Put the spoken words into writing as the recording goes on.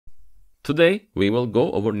Today, we will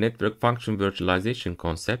go over network function virtualization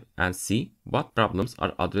concept and see what problems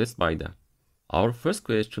are addressed by them. Our first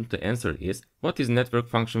question to answer is, what is network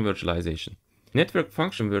function virtualization? Network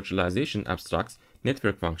function virtualization abstracts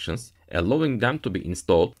network functions, allowing them to be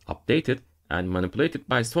installed, updated, and manipulated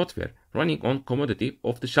by software running on commodity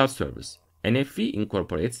off-the-shelf servers. NFV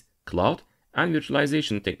incorporates cloud and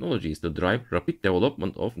virtualization technologies to drive rapid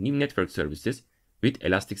development of new network services with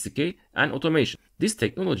elastic scale and automation. These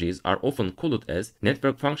technologies are often called as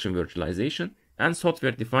network function virtualization and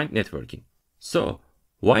software-defined networking. So,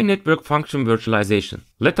 why network function virtualization?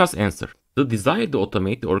 Let us answer. The desire to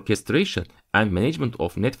automate the orchestration and management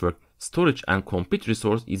of network, storage, and compute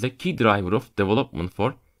resource is a key driver of development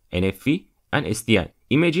for NFV and SDN.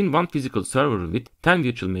 Imagine one physical server with 10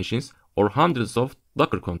 virtual machines or hundreds of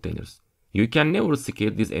Docker containers. You can never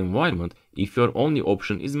scale this environment if your only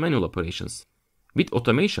option is manual operations. With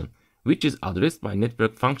automation, which is addressed by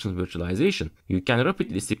network function virtualization, you can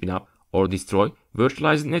rapidly spin up or destroy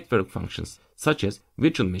virtualized network functions such as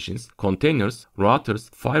virtual machines, containers, routers,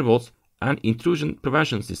 firewalls, and intrusion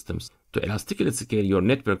prevention systems to elastically scale your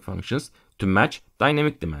network functions to match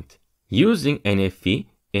dynamic demand. Using NFV,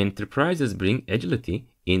 enterprises bring agility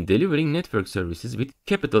in delivering network services with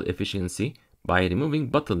capital efficiency by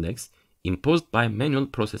removing bottlenecks imposed by manual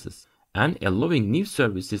processes and allowing new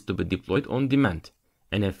services to be deployed on demand.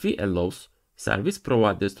 NFV allows service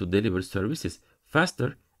providers to deliver services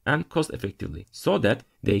faster and cost effectively so that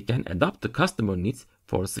they can adapt to customer needs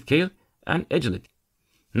for scale and agility.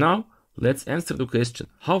 Now, let's answer the question,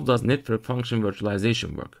 how does network function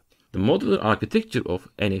virtualization work? The modular architecture of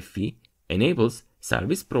NFV enables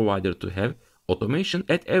service provider to have automation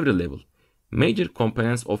at every level. Major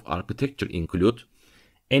components of architecture include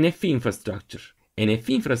NFV infrastructure.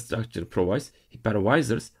 NFV infrastructure provides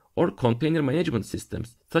hypervisors or container management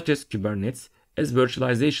systems such as Kubernetes as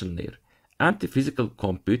virtualization layer, anti-physical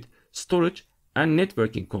compute, storage, and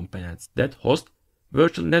networking components that host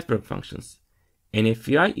virtual network functions.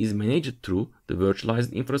 NFVI is managed through the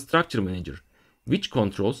Virtualized Infrastructure Manager, which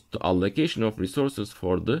controls the allocation of resources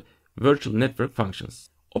for the virtual network functions.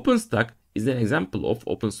 OpenStack is an example of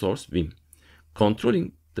open source VIM,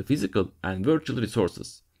 controlling the physical and virtual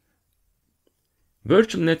resources.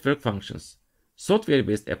 Virtual network functions,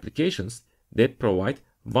 software-based applications that provide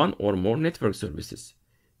one or more network services.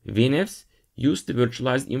 VNFs use the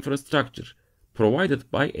virtualized infrastructure provided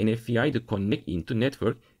by NFVI to connect into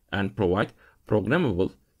network and provide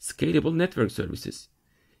programmable, scalable network services.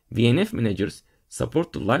 VNF managers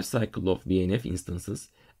support the lifecycle of VNF instances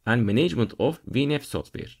and management of VNF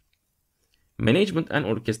software. Management and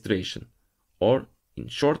orchestration, or in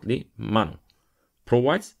shortly MANO,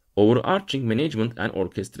 provides overarching management and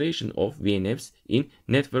orchestration of VNFs in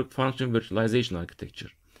network function virtualization architecture.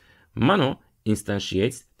 MANO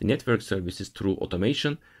instantiates the network services through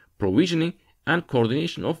automation, provisioning, and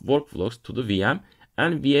coordination of workflows to the VM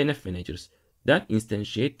and VNF managers that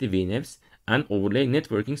instantiate the VNFs and overlay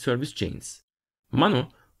networking service chains. MANO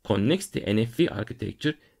connects the NFV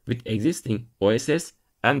architecture with existing OSS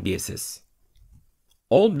and BSS.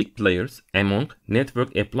 All big players among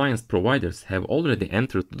network appliance providers have already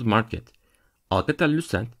entered the market.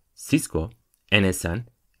 Alcatel-Lucent, Cisco, NSN,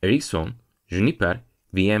 Ericsson, Juniper,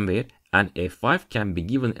 VMware, and F5 can be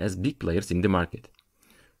given as big players in the market.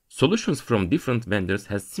 Solutions from different vendors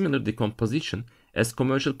has similar decomposition as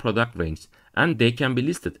commercial product range, and they can be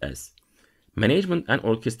listed as management and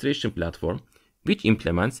orchestration platform, which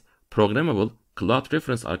implements programmable cloud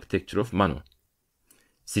reference architecture of MANO,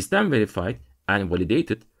 system verified and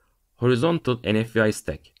validated horizontal NFVI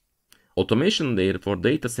stack, automation layer for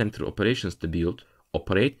data center operations to build,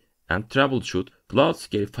 operate, and troubleshoot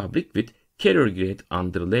cloud-scale fabric with carrier-grade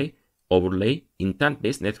overlay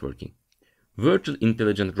intent-based networking, virtual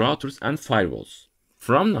intelligent routers and firewalls.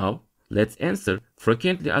 From now, let's answer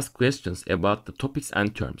frequently asked questions about the topics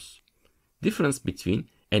and terms. Difference between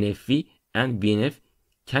NFV and VNF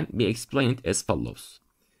can be explained as follows.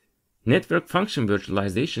 Network function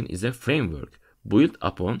virtualization is a framework built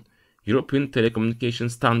upon European Telecommunication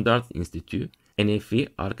Standards Institute NFV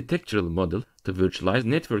architectural model to virtualize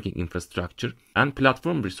networking infrastructure and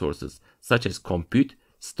platform resources such as compute,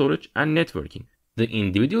 storage, and networking. The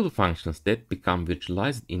individual functions that become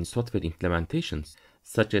virtualized in software implementations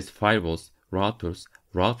such as firewalls, routers,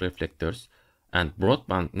 route reflectors, and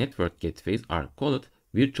broadband network gateways are called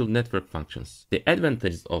virtual network functions. The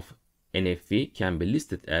advantages of NFV can be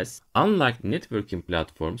listed as, unlike networking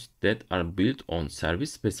platforms that are built on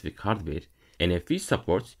service-specific hardware, NFV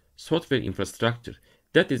supports software infrastructure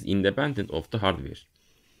that is independent of the hardware.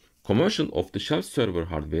 Commercial off-the-shelf server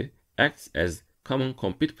hardware acts as common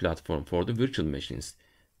compute platform for the virtual machines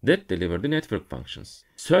that deliver the network functions.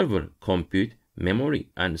 Server, compute, memory,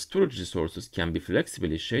 and storage resources can be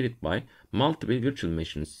flexibly shared by multiple virtual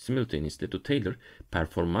machines simultaneously to tailor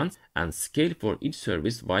performance and scale for each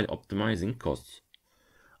service while optimizing costs.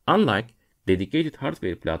 Unlike dedicated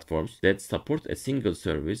hardware platforms that support a single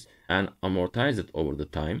service and amortize it over the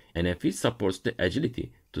time, NFV supports the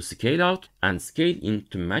agility to scale out and scale in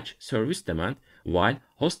to match service demand while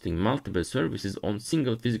hosting multiple services on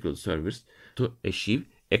single physical servers to achieve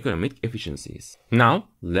economic efficiencies. Now,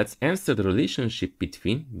 let's answer the relationship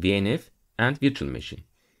between VNF and virtual machine.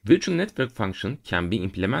 Virtual network function can be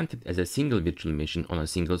implemented as a single virtual machine on a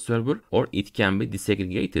single server, or it can be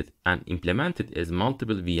disaggregated and implemented as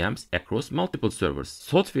multiple VMs across multiple servers.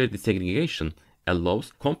 Software disaggregation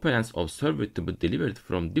allows components of server to be delivered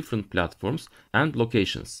from different platforms and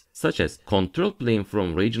locations, such as control plane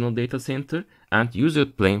from regional data center and user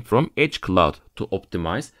plane from edge cloud to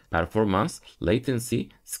optimize performance, latency,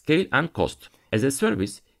 scale, and cost. As a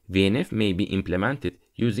service, VNF may be implemented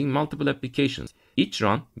using multiple applications, each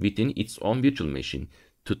run within its own virtual machine,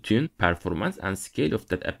 to tune performance and scale of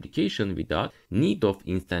that application without need of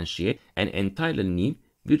instantiate an entirely new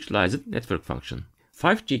virtualized network function.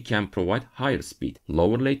 5G can provide higher speed,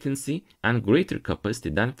 lower latency, and greater capacity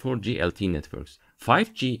than 4G LTE networks.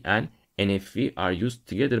 5G and NFV are used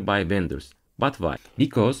together by vendors. But why?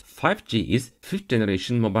 Because 5G is 5th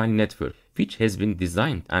generation mobile network, which has been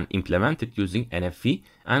designed and implemented using NFV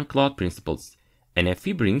and cloud principles.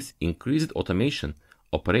 NFV brings increased automation,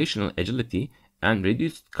 operational agility, and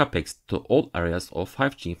reduced capex to all areas of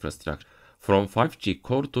 5G infrastructure, from 5G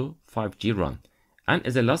core to 5G run. And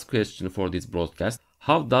as a last question for this broadcast,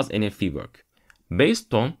 how does NFV work?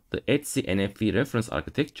 Based on the HC NFV reference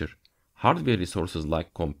architecture, hardware resources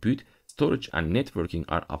like compute, storage, and networking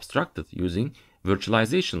are abstracted using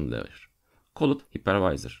virtualization layer, called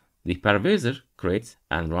hypervisor. The hypervisor creates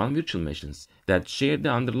and runs virtual machines that share the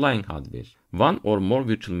underlying hardware. One or more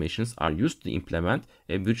virtual machines are used to implement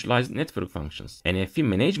a virtualized network functions. NFV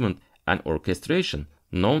management and orchestration,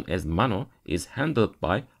 known as MANO, is handled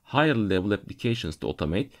by higher level applications to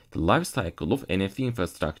automate the life cycle of NFV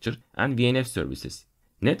infrastructure and VNF services.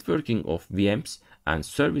 Networking of VMs and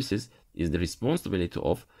services is the responsibility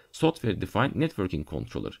of software-defined networking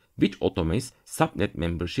controller, which automates subnet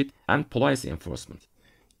membership and policy enforcement.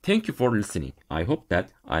 Thank you for listening. I hope that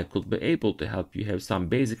I could be able to help you have some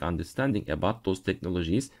basic understanding about those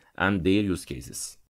technologies and their use cases.